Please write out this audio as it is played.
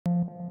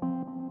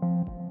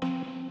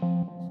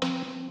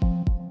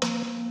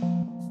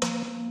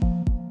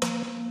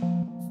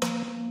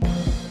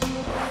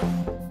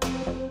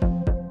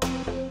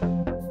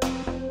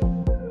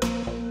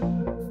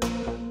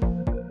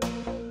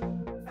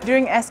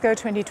During ASCO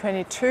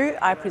 2022,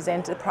 I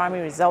presented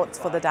primary results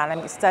for the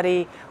dynamic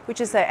study, which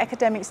is an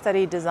academic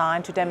study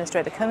designed to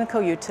demonstrate the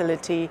clinical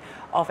utility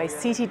of a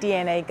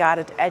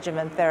ctDNA-guided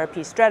adjuvant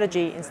therapy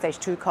strategy in stage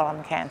 2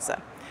 colon cancer.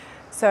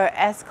 So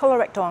as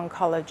colorectal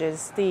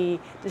oncologists, the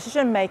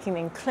decision-making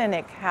in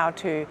clinic how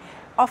to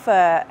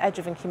offer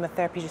adjuvant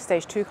chemotherapy to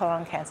stage 2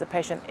 colon cancer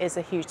patient is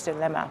a huge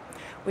dilemma.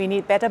 We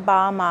need better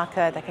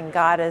biomarker that can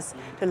guide us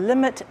to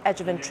limit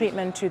adjuvant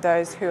treatment to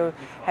those who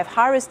have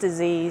high-risk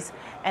disease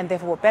and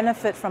therefore will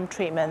benefit from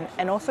treatment,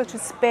 and also to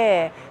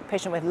spare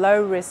patients with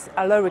low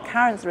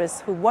recurrence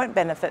risk who won't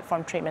benefit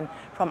from treatment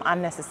from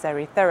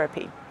unnecessary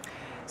therapy.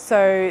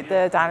 So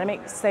the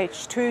dynamic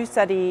stage 2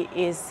 study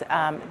is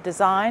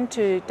designed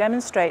to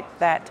demonstrate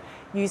that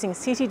using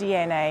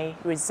ctDNA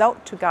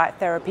result to guide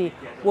therapy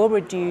will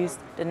reduce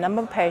the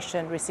number of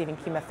patients receiving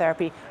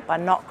chemotherapy by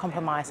not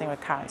compromising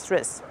recurrence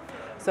risk.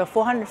 So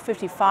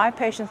 455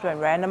 patients were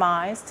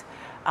randomized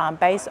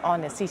based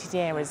on the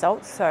ctDNA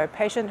results. So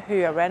patients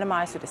who are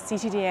randomized to the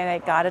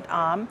ctDNA guided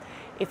arm,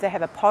 if they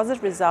have a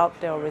positive result,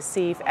 they will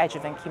receive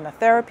adjuvant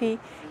chemotherapy.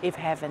 If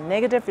they have a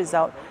negative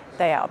result,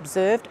 they are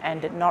observed and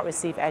did not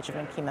receive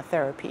adjuvant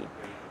chemotherapy.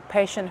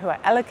 Patients who are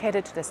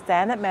allocated to the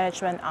standard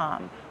management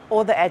arm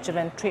or the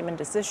adjuvant treatment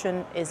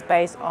decision is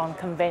based on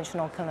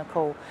conventional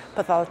clinical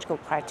pathological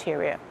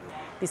criteria.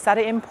 The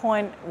study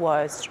endpoint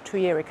was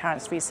 2-year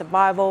recurrence-free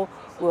survival.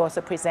 We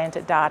also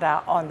presented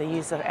data on the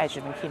use of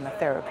adjuvant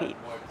chemotherapy.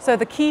 So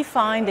the key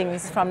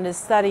findings from this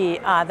study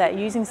are that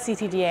using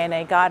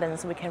ctDNA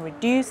guidance, we can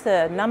reduce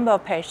the number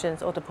of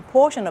patients or the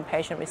proportion of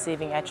patients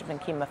receiving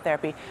adjuvant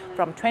chemotherapy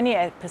from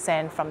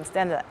 28% from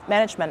standard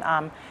management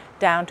arm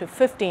down to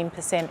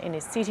 15% in the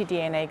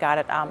ctDNA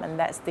guided arm, and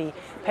that's the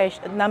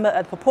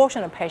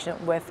proportion of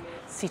patients with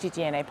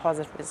ctDNA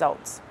positive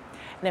results.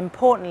 And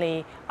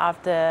importantly,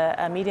 after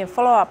a median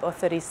follow-up of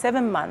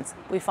 37 months,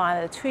 we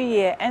find that the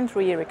 2-year and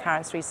 3-year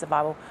recurrence-free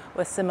survival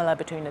was similar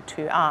between the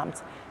two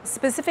arms.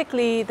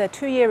 Specifically, the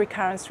 2-year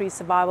recurrence-free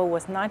survival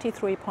was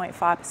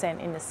 93.5%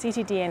 in the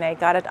ctDNA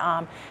guided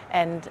arm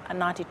and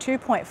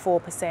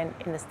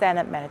 92.4% in the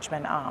standard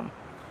management arm.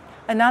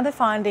 Another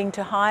finding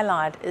to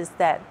highlight is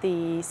that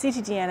the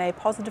ctDNA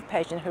positive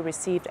patient who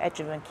received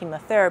adjuvant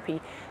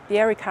chemotherapy,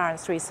 their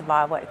recurrence-free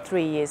survival at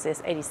 3 years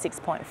is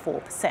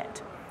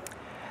 86.4%.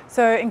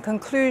 So in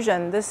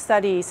conclusion, this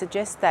study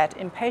suggests that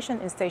in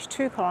patients in stage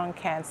 2 colon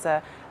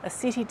cancer, a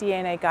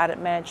ctDNA guided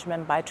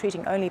management by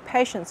treating only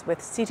patients with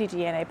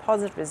ctDNA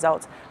positive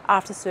results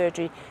after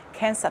surgery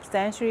can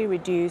substantially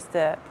reduce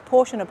the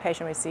proportion of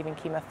patients receiving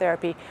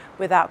chemotherapy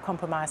without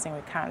compromising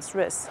recurrence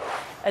risk.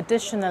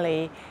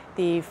 Additionally,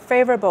 the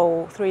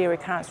favorable 3-year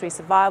recurrence-free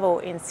survival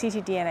in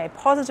ctDNA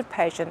positive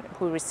patients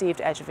who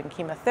received adjuvant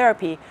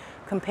chemotherapy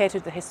compared to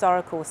the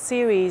historical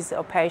series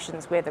of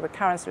patients where the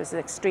recurrence risk is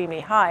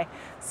extremely high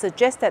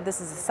suggests that this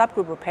is a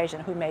subgroup of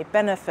patients who may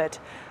benefit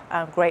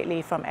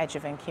greatly from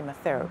adjuvant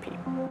chemotherapy.